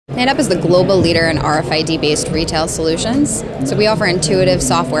Nedap is the global leader in RFID-based retail solutions. So we offer intuitive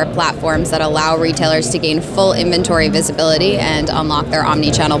software platforms that allow retailers to gain full inventory visibility and unlock their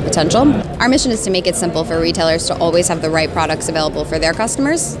omni-channel potential. Our mission is to make it simple for retailers to always have the right products available for their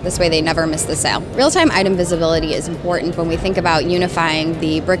customers. This way they never miss the sale. Real-time item visibility is important when we think about unifying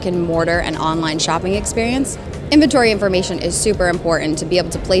the brick and mortar and online shopping experience. Inventory information is super important to be able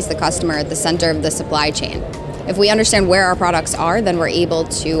to place the customer at the center of the supply chain. If we understand where our products are, then we're able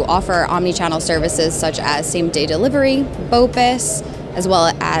to offer omni-channel services such as same-day delivery, BOPIS, as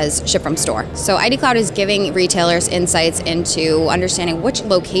well as ship from store. So ID Cloud is giving retailers insights into understanding which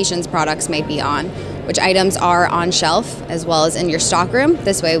locations products may be on, which items are on shelf, as well as in your stockroom.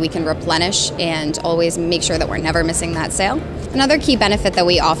 This way we can replenish and always make sure that we're never missing that sale. Another key benefit that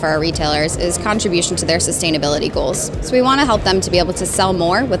we offer our retailers is contribution to their sustainability goals. So we want to help them to be able to sell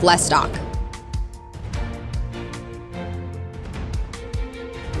more with less stock.